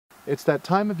It's that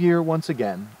time of year once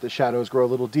again. The shadows grow a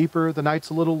little deeper, the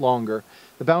nights a little longer,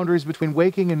 the boundaries between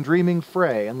waking and dreaming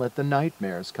fray, and let the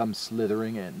nightmares come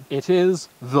slithering in. It is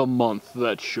the month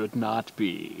that should not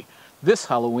be. This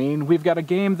Halloween, we've got a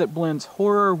game that blends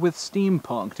horror with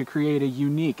steampunk to create a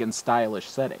unique and stylish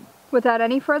setting. Without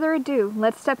any further ado,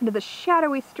 let's step into the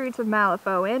shadowy streets of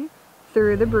Malifaux in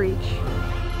Through the Breach.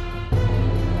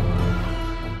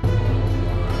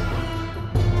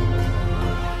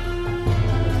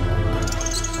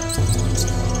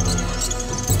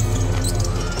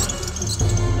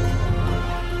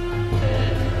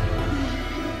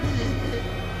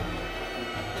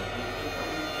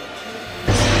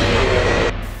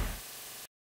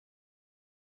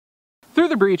 Through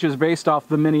the Breach is based off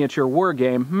the miniature war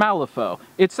game Malifaux.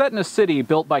 It's set in a city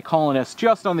built by colonists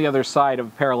just on the other side of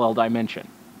a parallel dimension.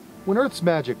 When Earth's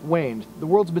magic waned, the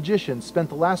world's magicians spent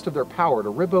the last of their power to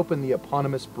rip open the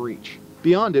eponymous breach.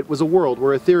 Beyond it was a world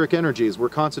where etheric energies were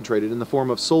concentrated in the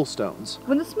form of soul stones.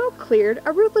 When the smoke cleared,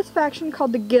 a ruthless faction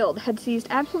called the Guild had seized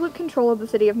absolute control of the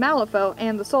city of Malifaux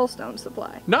and the soul stone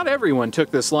supply. Not everyone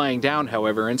took this lying down,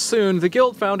 however, and soon the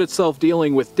Guild found itself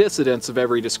dealing with dissidents of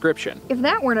every description. If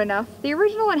that weren't enough, the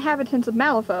original inhabitants of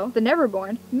Malifaux, the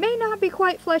Neverborn, may not be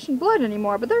quite flesh and blood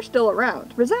anymore, but they're still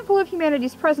around. Resentful of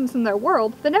humanity's presence in their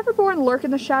world, the Neverborn lurk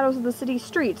in the shadows of the city's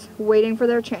streets, waiting for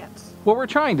their chance. What we're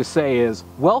trying to say is,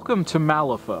 welcome to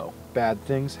Malifaux. Bad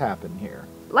things happen here.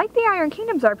 Like the Iron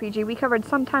Kingdoms RPG we covered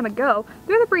some time ago,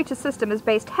 Through the Breach's system is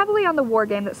based heavily on the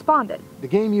wargame that spawned it. The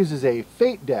game uses a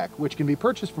fate deck, which can be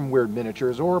purchased from Wyrd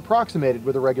Miniatures or approximated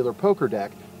with a regular poker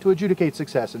deck to adjudicate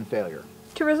success and failure.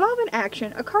 To resolve an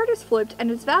action, a card is flipped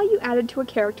and its value added to a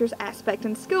character's aspect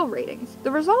and skill ratings. The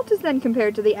result is then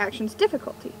compared to the action's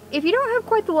difficulty. If you don't have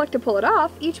quite the luck to pull it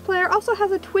off, each player also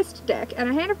has a twist deck and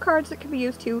a hand of cards that can be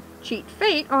used to cheat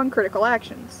fate on critical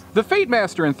actions. The Fate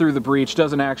Master in Through the Breach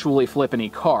doesn't actually flip any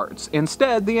cards.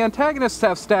 Instead, the antagonists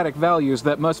have static values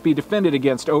that must be defended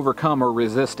against, overcome, or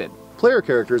resisted. Player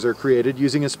characters are created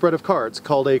using a spread of cards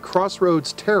called a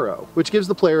Crossroads Tarot, which gives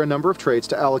the player a number of traits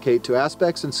to allocate to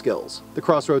aspects and skills. The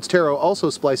Crossroads Tarot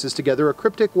also splices together a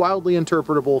cryptic, wildly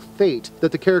interpretable fate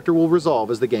that the character will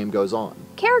resolve as the game goes on.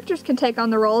 Characters can take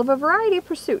on the role of a variety of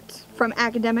pursuits. From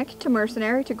academic to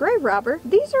mercenary to grave robber,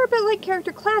 these are a bit like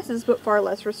character classes but far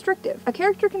less restrictive. A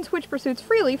character can switch pursuits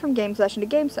freely from game session to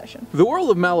game session. The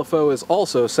world of Malifaux is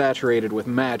also saturated with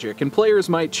magic, and players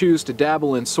might choose to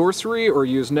dabble in sorcery or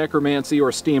use necromancy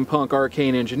or steampunk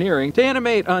arcane engineering to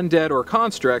animate undead or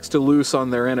constructs to loose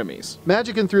on their enemies.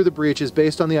 Magic in Through the Breach is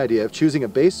based on the idea of choosing a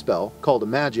base spell, called a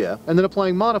magia, and then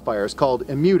applying modifiers called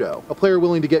immuto. A player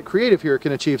willing to get creative here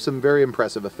can achieve some very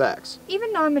impressive effects.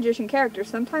 Even non-magician characters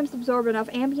sometimes absorb enough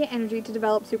ambient energy to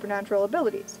develop supernatural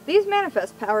abilities. These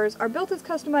manifest powers are built as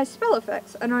customized spell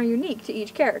effects and are unique to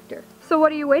each character. So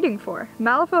what are you waiting for?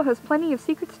 Malifaux has plenty of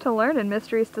secrets to learn and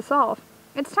mysteries to solve.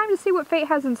 It's time to see what fate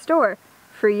has in store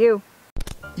for you.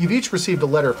 You've each received a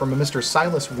letter from a Mr.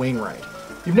 Silas Wainwright.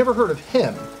 You've never heard of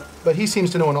him, but he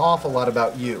seems to know an awful lot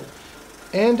about you,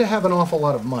 and to have an awful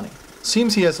lot of money.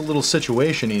 Seems he has a little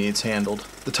situation he needs handled.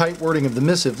 The tight wording of the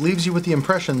missive leaves you with the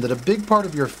impression that a big part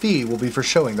of your fee will be for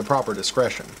showing the proper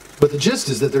discretion. But the gist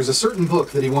is that there's a certain book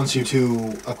that he wants you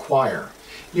to acquire.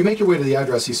 You make your way to the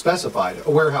address he specified, a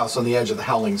warehouse on the edge of the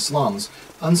howling slums,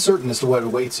 uncertain as to what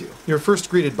awaits you. You're first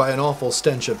greeted by an awful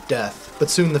stench of death, but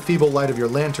soon the feeble light of your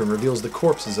lantern reveals the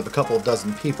corpses of a couple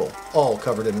dozen people, all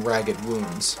covered in ragged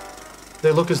wounds.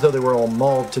 They look as though they were all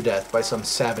mauled to death by some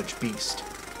savage beast.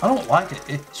 I don't like it.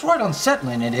 It's right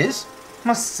unsettling, it is.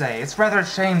 Must say, it's rather a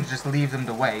shame to just leave them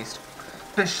to waste.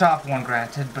 Bit sharp one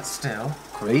granted, but still.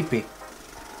 Creepy.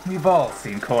 We've all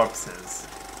seen corpses.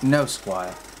 No,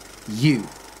 Squire. You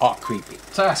are creepy.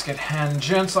 Task at hand,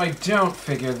 gents. I don't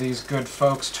figure these good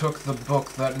folks took the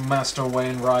book that Master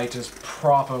Wainwright is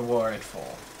proper worried for.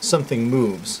 Something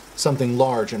moves, something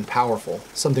large and powerful,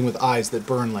 something with eyes that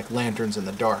burn like lanterns in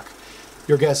the dark.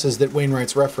 Your guess is that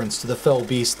Wainwright's reference to the fell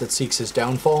beast that seeks his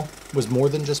downfall was more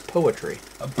than just poetry.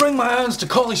 Bring my hands to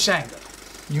Colishanga.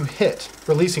 You hit,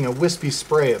 releasing a wispy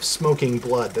spray of smoking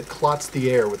blood that clots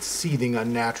the air with seething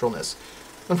unnaturalness.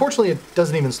 Unfortunately, it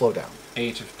doesn't even slow down.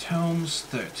 8 of tomes,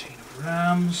 13 of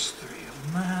rams, 3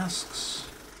 of masks.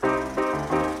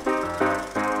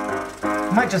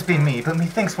 Might just be me, but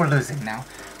methinks we're losing now.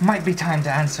 Might be time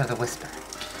to answer the whisper.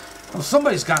 Well,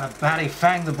 somebody's got a batty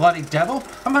fang the bloody devil.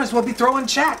 I might as well be throwing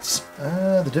chats.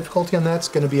 The difficulty on that's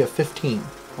going to be a 15.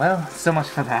 Well, so much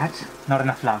for that. Not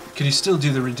enough love. Could you still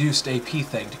do the reduced AP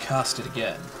thing to cast it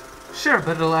again? Sure,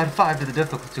 but it'll add 5 to the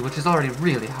difficulty, which is already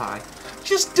really high.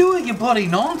 Just do it, you bloody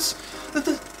nonce.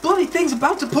 The bloody thing's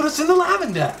about to put us in the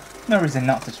lavender. No reason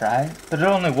not to try, but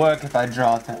it'll only work if I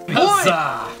draw them.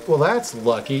 Huzzah! Well, that's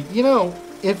lucky. You know,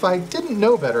 if I didn't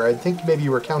know better, I'd think maybe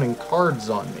you were counting cards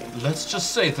on me. Let's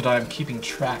just say that I'm keeping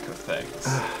track of things.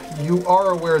 You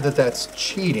are aware that that's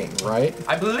cheating, right?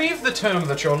 I believe the term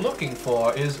that you're looking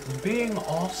for is being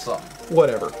awesome.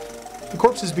 Whatever. The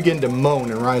corpses begin to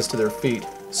moan and rise to their feet.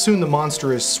 Soon the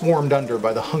monster is swarmed under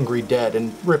by the hungry dead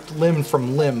and ripped limb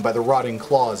from limb by the rotting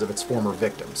claws of its former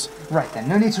victims. Right then,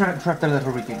 no need to interrupt their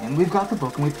little reunion. We've got the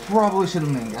book and we probably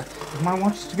shouldn't linger. If my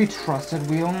watch is to be trusted,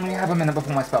 we only have a minute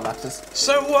before my spell lapses.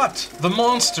 So what? The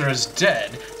monster is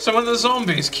dead, so when the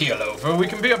zombies keel over, we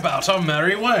can be about our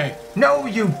merry way. No,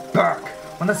 you Burke!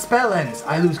 When the spell ends,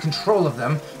 I lose control of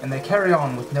them, and they carry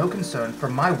on with no concern for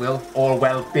my will or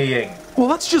well-being. Well,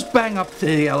 let's just bang up to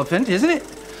the elephant, isn't it?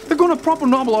 They're gonna proper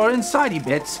nobble our insidey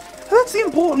bits. That's the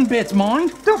important bits,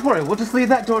 mind. Don't worry, we'll just leave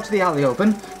that door to the alley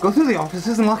open, go through the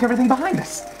offices, and lock everything behind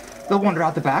us. They'll wander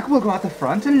out the back, we'll go out the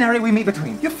front, and nary we meet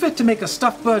between. You're fit to make a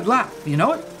stuffed bird laugh, you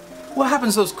know it? What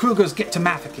happens those Krugers get to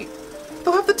Mafeking?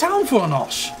 They'll have the town for an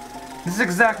osh. This is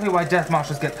exactly why death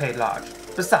marshals get paid large.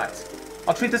 Besides,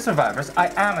 I'll treat the survivors.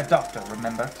 I am a doctor,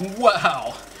 remember?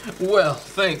 Wow. Well,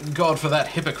 thank God for that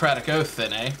Hippocratic oath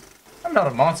then, eh? I'm not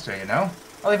a monster, you know.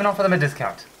 I'll even offer them a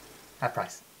discount. Half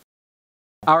price.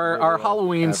 Our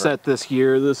Halloween set this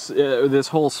year, this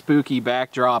whole spooky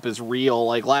backdrop is real.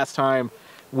 Like last time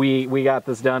we got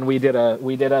this done, we did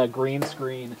a green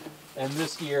screen, and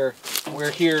this year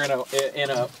we're here in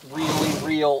a really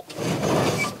real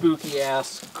spooky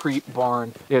ass creep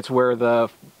barn. It's where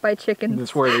By chickens.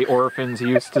 it's where the orphans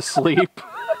used to sleep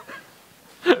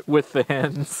with the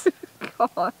hens.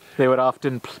 God. They would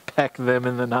often peck them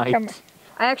in the night.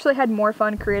 I actually had more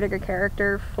fun creating a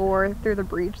character for Through the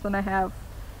Breach than I have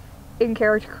in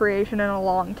character creation in a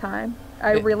long time.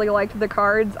 I really liked the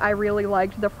cards, I really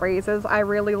liked the phrases, I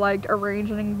really liked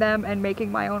arranging them and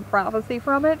making my own prophecy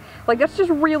from it. Like, that's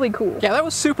just really cool. Yeah, that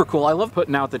was super cool. I love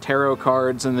putting out the tarot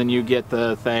cards, and then you get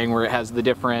the thing where it has the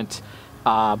different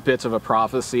bits of a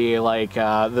prophecy, like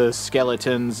the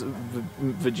skeleton's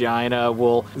vagina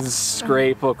will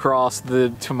scrape across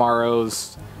the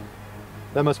tomorrow's.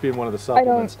 That must be in one of the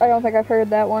supplements. I don't think I've heard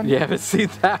that one. You haven't seen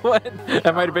that one?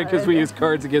 That might have been because we used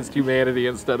Cards Against Humanity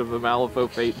instead of the Malifaux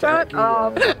Fate deck. Shut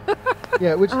up.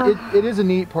 Yeah, which it is a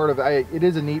neat part of it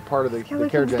is a neat part of the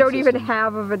character gen don't even system.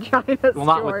 have a vagina. Well,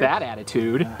 not with that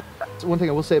attitude. So one thing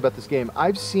I will say about this game,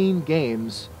 I've seen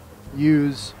games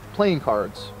use playing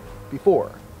cards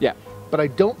before. Yeah. But I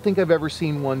don't think I've ever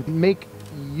seen one make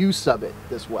use of it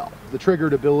this well. The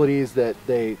triggered abilities that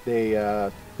they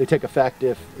take effect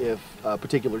if a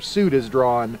particular suit is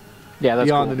drawn that's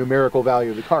beyond cool. the numerical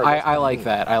value of the card. I like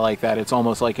that. I like that. It's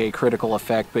almost like a critical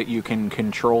effect, but you can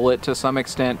control it to some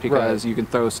extent because you can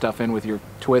throw stuff in with your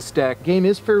twist deck. Game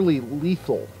is fairly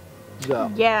lethal,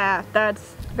 though. Yeah,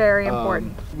 that's very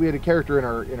important. We had a character in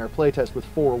our playtest with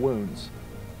 4 wounds.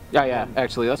 Yeah,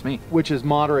 actually, that's me. Which is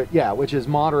moderate. Yeah, which is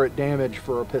moderate damage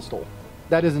for a pistol.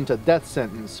 That isn't a death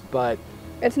sentence, but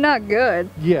it's not good.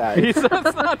 yeah, It's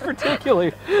not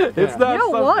particularly. It's not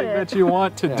something that you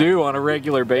want to do on a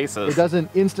regular basis. it doesn't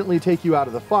instantly take you out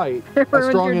of the fight. It A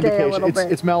ruins strong your day a indication. little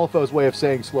bit. It's Malifaux's way of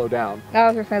saying slow down. I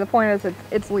was just saying, the point is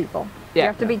it's lethal. Yeah. You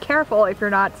have to be careful if you're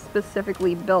not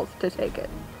specifically built to take it.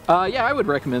 Yeah, I would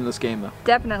recommend this game though.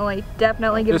 Definitely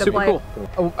give It's it a super play. cool.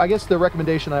 Oh, I guess the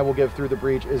recommendation I will give Through the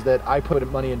Breach is that I put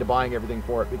money into buying everything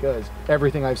for it because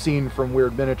everything I've seen from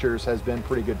Wyrd Miniatures has been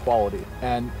pretty good quality,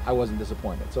 and I wasn't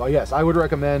disappointed. So yes, I would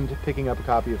recommend picking up a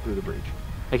copy of Through the Breach.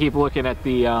 I keep looking at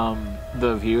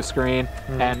the view screen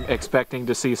and expecting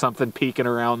to see something peeking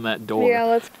around that door. Yeah,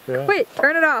 let's quit.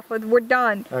 Turn it off. We're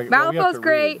done. Okay, well, we have Malifaux's to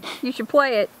great. You should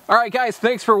play it. All right, guys,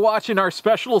 thanks for watching our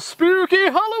special spooky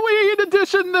Halloween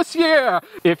edition this year.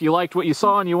 If you liked what you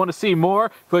saw and you want to see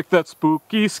more, click that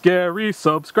spooky, scary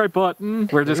subscribe button.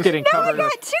 We're just getting covered. We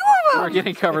got 2 of them. We're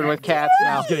getting covered with cats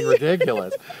now. It's getting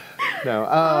ridiculous.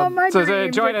 No. My so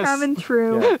dreams join are us. coming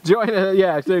true.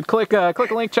 So click a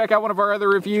link, check out one of our other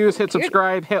reviews, hit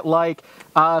subscribe, hit like,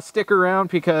 stick around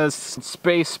because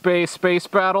Space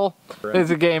Battle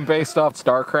is a game based off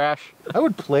Star Crash. I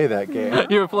would play that game.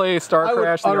 You would play Star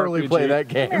Crash. I would utterly the RPG. play that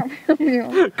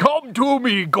game. Come to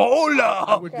me,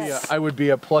 Gola! I would be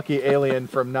a plucky alien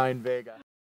from 9 Vega.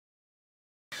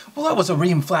 Well, that was a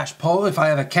ream flash poll if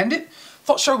I ever kenned it.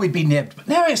 Thought sure we'd be nibbed, but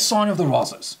nary a sign of the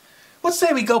Rosers. What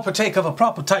say we go partake of a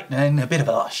proper titan and a bit of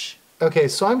a lush? Okay,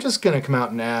 so I'm just gonna come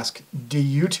out and ask, do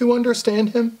you two understand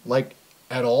him? Like,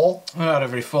 at all? About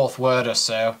every 4th word or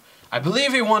so. I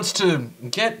believe he wants to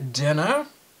get dinner,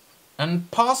 and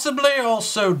possibly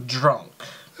also drunk.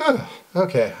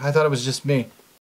 Okay, I thought it was just me.